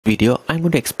video, I'm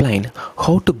going to explain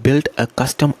how to build a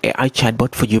custom AI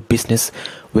chatbot for your business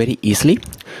very easily.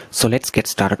 So let's get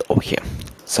started over here.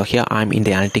 So here I'm in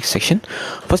the analytics section.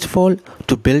 First of all,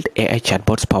 to build AI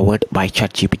chatbots powered by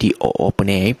ChatGPT or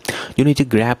OpenAI, you need to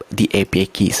grab the API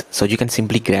keys. So you can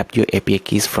simply grab your API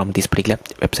keys from this particular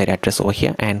website address over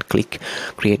here and click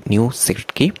create new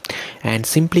secret key and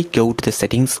simply go to the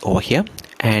settings over here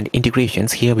and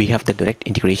integrations. Here we have the direct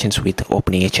integrations with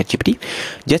OpenAI ChatGPT.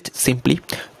 Just simply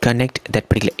connect that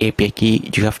particular API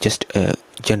key you have just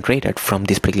generated from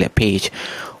this particular page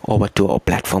over to our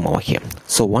platform over here.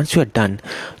 So once you are done,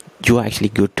 you are actually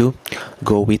good to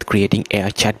go with creating AI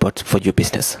chatbots for your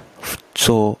business.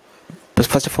 So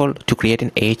first of all, to create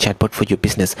an AI chatbot for your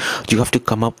business, you have to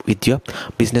come up with your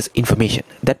business information.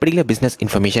 That particular business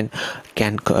information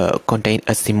can contain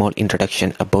a small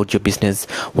introduction about your business.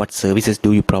 What services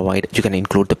do you provide? You can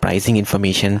include the pricing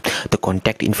information, the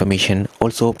contact information,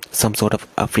 also some sort of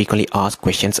frequently asked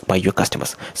questions by your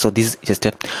customers. So this is just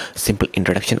a simple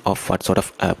introduction of what sort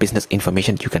of business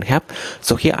information you can have.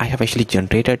 So here I have actually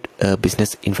generated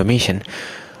business information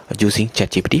using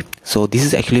ChatGPT. So this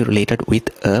is actually related with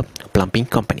a plumbing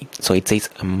company. So it says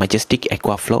Majestic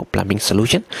Aquaflow Plumbing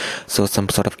Solution. So some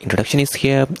sort of introduction is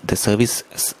here, the service,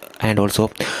 and also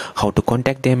how to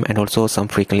contact them, and also some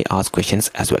frequently asked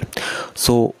questions as well.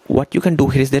 So what you can do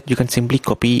here is that you can simply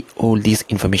copy all these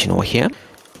information over here.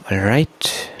 All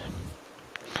right.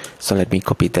 So let me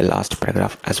copy the last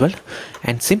paragraph as well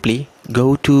and simply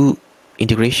go to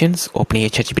integrations, OpenAI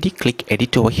ChatGPT, click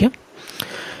edit over here,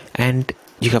 and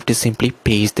you have to simply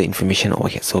paste the information over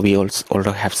here. So we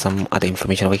also have some other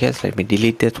information over here. So let me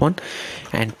delete that one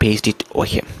and paste it over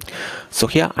here. So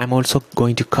here I'm also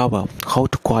going to cover how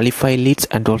to qualify leads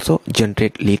and also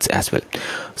generate leads as well.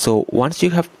 So once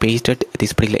you have pasted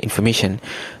this particular information,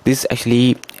 this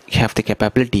actually have the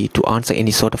capability to answer any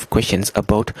sort of questions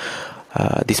about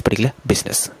this particular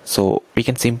business. So we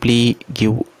can simply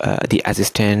give the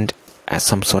assistant as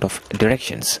some sort of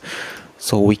directions.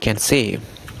 So we can say,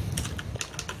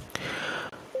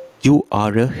 you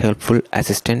are a helpful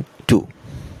assistant too.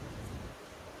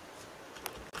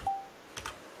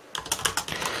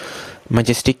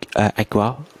 Majestic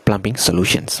Aqua Plumbing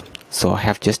Solutions. So I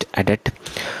have just added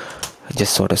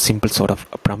just sort of simple sort of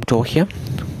prompt over here.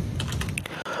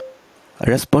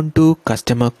 Respond to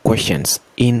customer questions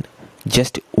in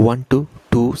just 1 to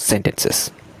 2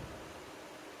 sentences.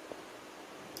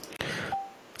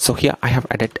 So here I have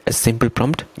added a simple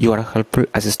prompt. You are a helpful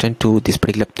assistant to this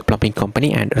particular plumbing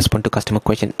company and respond to customer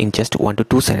question in just 1 to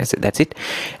 2 sentences. That's it.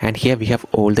 And here we have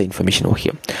all the information over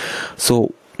here.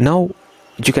 So now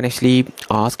you can actually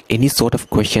ask any sort of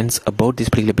questions about this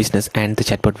particular business and the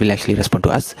chatbot will actually respond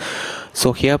to us.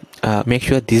 So here make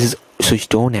sure this is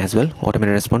switched on as well,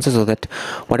 automated responses, so that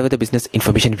whatever the business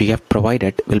information we have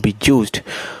provided will be used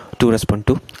to respond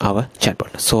to our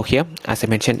chatbot. So here, as I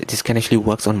mentioned, this can actually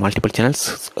works on multiple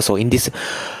channels. So in this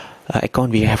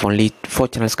account we have only 4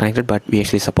 channels connected, but we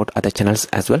actually support other channels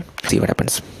as well. See what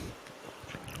happens.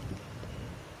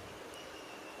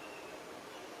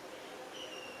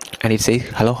 And it says,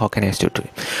 hello, how can I assist you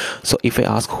today? So if I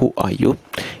ask who are you,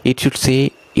 it should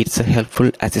say it's a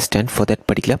helpful assistant for that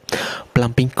particular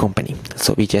plumbing company.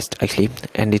 So we just actually,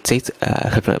 and it says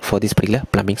helpful for this particular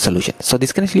plumbing solution. So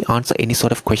this can actually answer any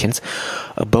sort of questions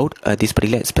about this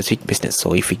particular specific business.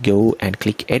 So if we go and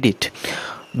click edit,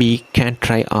 we can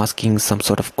try asking some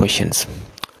sort of questions.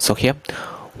 So here,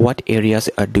 what areas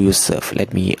do you serve?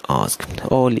 Let me ask,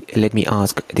 let me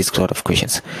ask this sort of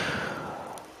questions.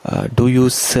 Do you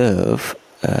serve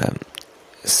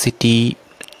city,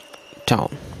 town?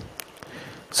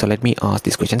 So let me ask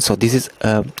this question. So this is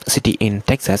a city in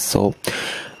Texas, so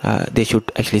they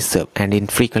should actually serve. And in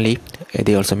frequently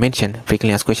they also mention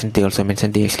frequently asked questions, they also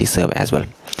mention they actually serve as well.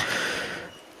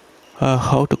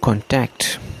 How to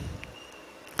contact?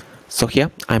 So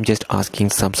here I'm just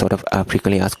asking some sort of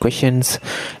frequently asked questions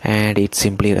and it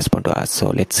simply respond to us.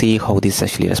 So let's see how this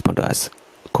actually respond to us,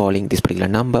 calling this particular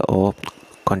number or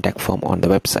contact form on the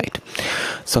website.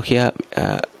 So here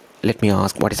let me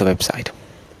ask, what is a website?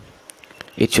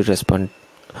 It should respond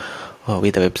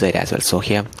with the website as well. So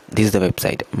here, this is the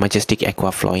website,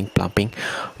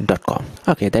 majesticaquaflowingplumbing.com.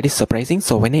 Okay, that is surprising.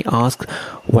 So when I ask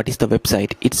what is the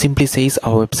website, it simply says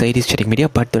our website is Chatting Media,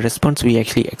 but the response we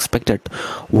actually expected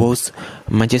was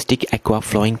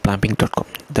majesticaquaflowingplumbing.com.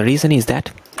 The reason is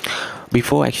that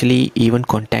before actually even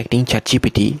contacting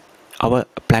ChatGPT, our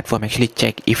platform actually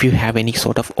check if you have any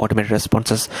sort of automated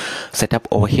responses set up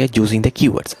over here using the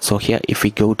keywords. So here, if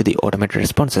we go to the automated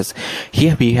responses,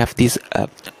 here we have this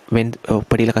when a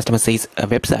particular customer says a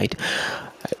website,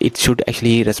 it should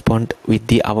actually respond with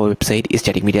the our website is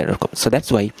chattingmedia.com. So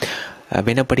that's why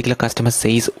when a particular customer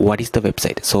says what is the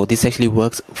website, so this actually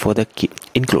works for the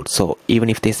include. So even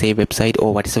if they say website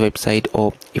or what is the website,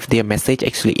 or if their message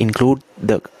actually include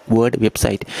the word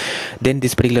website, then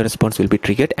this particular response will be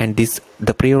triggered, and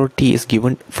the priority is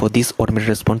given for these automated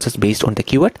responses based on the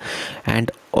keyword.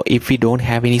 And if we don't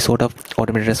have any sort of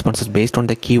automated responses based on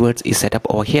the keywords is set up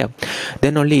over here,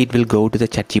 then only it will go to the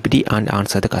ChatGPT and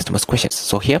answer the customer's questions.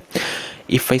 So here,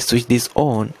 if I switch this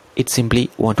on, it simply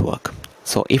won't work.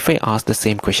 So if I ask the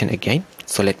same question again,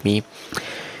 so let me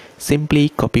simply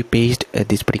copy paste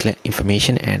this particular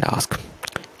information and ask.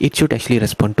 It should actually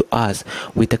respond to us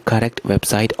with the correct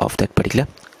website of that particular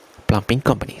plumbing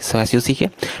company. So as you see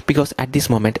here, because at this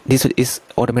moment this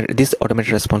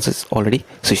automated response is already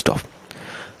switched off.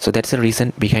 So that's the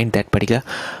reason behind that particular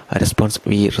response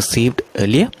we received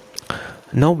earlier.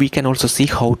 Now we can also see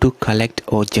how to collect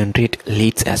or generate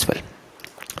leads as well.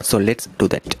 So let's do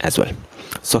that as well.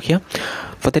 So here,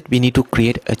 for that we need to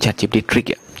create a ChatGPT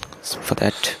trigger. So for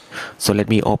that, so let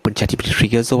me open ChatGPT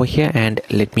triggers over here and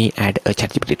let me add a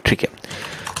ChatGPT trigger.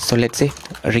 So let's say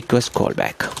request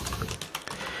callback.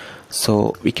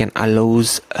 So we can allow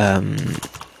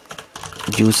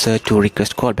user to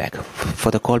request callback.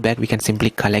 For the callback, we can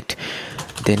simply collect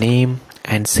the name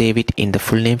and save it in the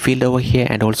full name field over here,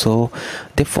 and also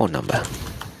the phone number,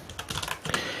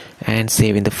 and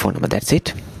save in the phone number. That's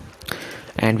it.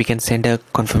 And we can send a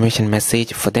confirmation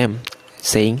message for them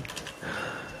saying,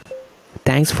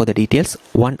 thanks for the details,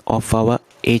 one of our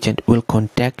agent will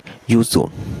contact you soon.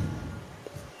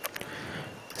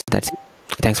 So that's it.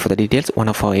 Thanks for the details, one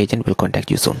of our agent will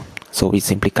contact you soon. So we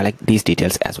simply collect these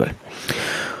details as well.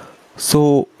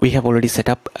 So we have already set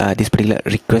up this particular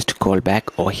request callback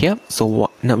over here.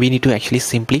 So now we need to actually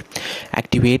simply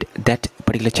activate that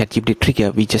particular ChatGPT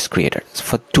trigger we just created.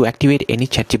 So to activate any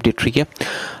ChatGPT trigger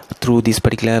through this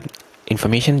particular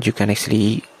information, you can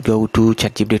actually go to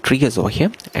ChatGPT triggers over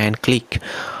here and click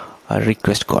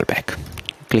request callback.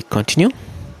 Click continue.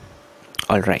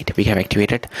 Alright, we have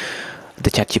activated the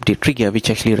ChatGPT trigger,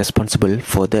 which actually responsible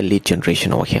for the lead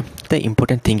generation over here. The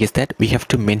important thing is that we have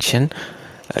to mention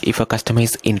if a customer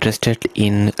is interested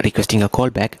in requesting a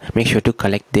callback, make sure to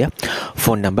collect their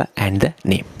phone number and the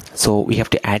name. So we have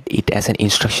to add it as an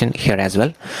instruction here as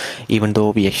well. Even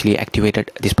though we actually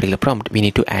activated this particular prompt, we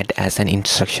need to add as an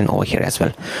instruction over here as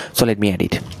well. So let me add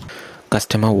it.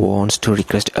 Customer wants to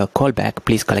request a callback,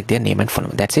 please collect their name and phone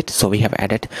number. That's it. So we have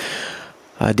added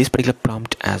this particular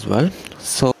prompt as well.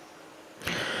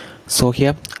 So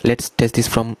here, let's test this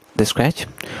from the scratch.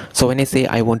 So when I say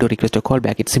I want to request a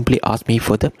callback, it simply asks me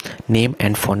for the name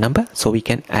and phone number, so we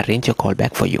can arrange a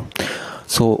callback for you.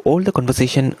 So all the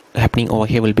conversation happening over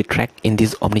here will be tracked in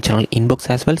this omnichannel inbox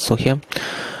as well. So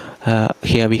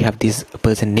here we have this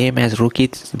person name as Rookie,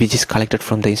 which is collected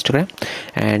from the Instagram,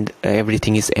 and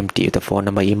everything is empty. The phone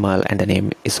number, email, and the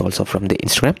name is also from the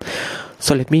Instagram.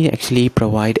 So let me actually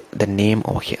provide the name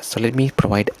over here. So let me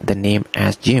provide the name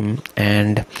as Jim,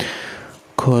 and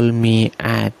call me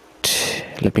at,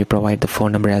 let me provide the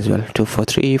phone number as well,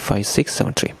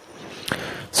 243-5673.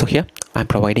 So here I'm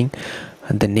providing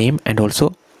the name and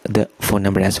also the phone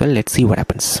number as well. Let's see what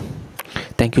happens.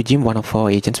 Thank you, Jim, one of our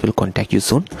agents will contact you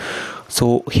soon.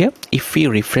 So here, if we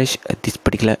refresh this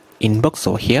particular inbox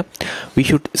over here, we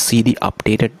should see the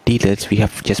updated details we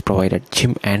have just provided,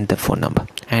 Jim and the phone number.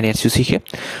 And as you see here,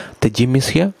 the Jim is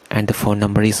here and the phone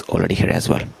number is already here as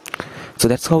well. So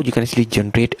that's how you can actually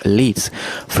generate leads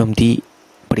from the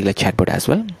particular chatbot as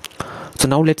well. So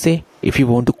now let's say if you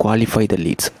want to qualify the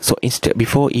leads, so instead,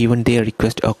 before even they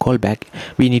request a callback,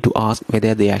 we need to ask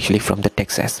whether they are actually from the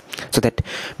Texas, so that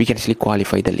we can actually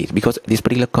qualify the leads, because this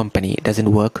particular company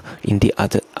doesn't work in the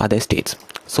other states.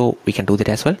 So we can do that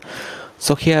as well.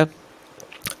 So here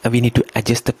we need to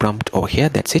adjust the prompt over here.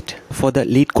 That's it. For the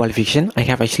lead qualification, I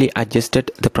have actually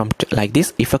adjusted the prompt like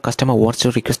this. If a customer wants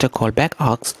to request a callback,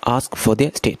 ask for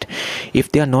their state.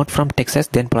 If they are not from Texas,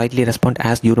 then politely respond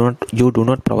as you do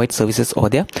not provide services over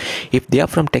there. If they are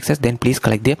from Texas, then please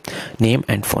collect their name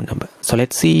and phone number. So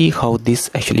let's see how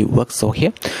this actually works. So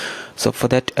here, so for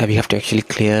that we have to actually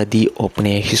clear the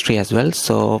OpenAI history as well.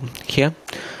 So here,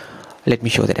 let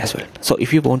me show that as well. So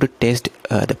if you want to test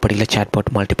the particular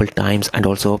chatbot multiple times, and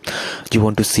also you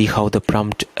want to see how the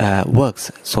prompt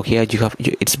works, so here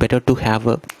it's better to have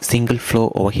a single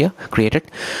flow over here created,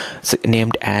 so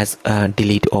named as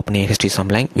delete OpenAI history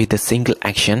something, with a single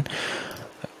action,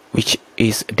 which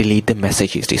is delete the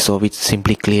message history, so which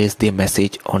simply clears the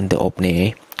message on the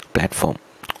OpenAI platform.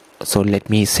 So let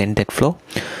me send that flow.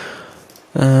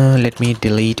 Let me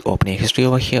delete OpenAI history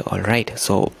over here. Alright,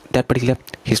 so that particular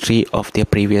history of their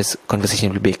previous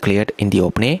conversation will be cleared in the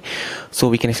OpenAI, so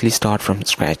we can actually start from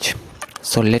scratch.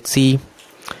 So let's see.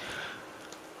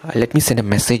 Let me send a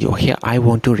message over here. I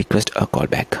want to request a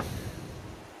callback.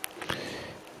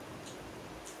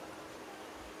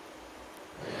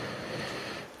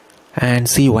 And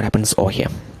see what happens over here.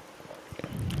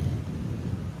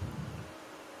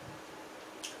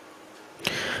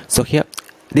 So here,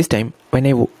 this time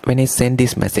when I send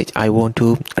this message, I want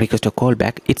to request a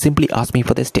callback, it simply asks me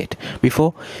for the state.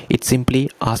 Before, it simply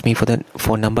asked me for the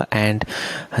phone number and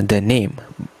the name.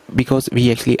 Because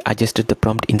we actually adjusted the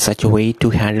prompt in such a way to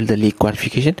handle the leak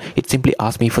qualification, it simply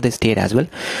asked me for the state as well.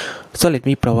 So let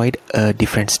me provide a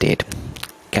different state,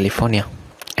 California,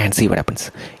 and see what happens.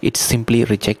 It simply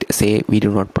reject, say we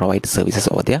do not provide services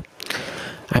over there.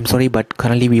 I'm sorry, but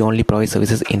currently we only provide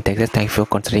services in Texas. Thanks for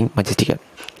considering Majestica.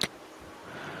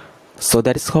 So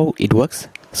that is how it works.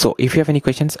 So if you have any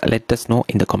questions, let us know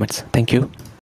in the comments. Thank you.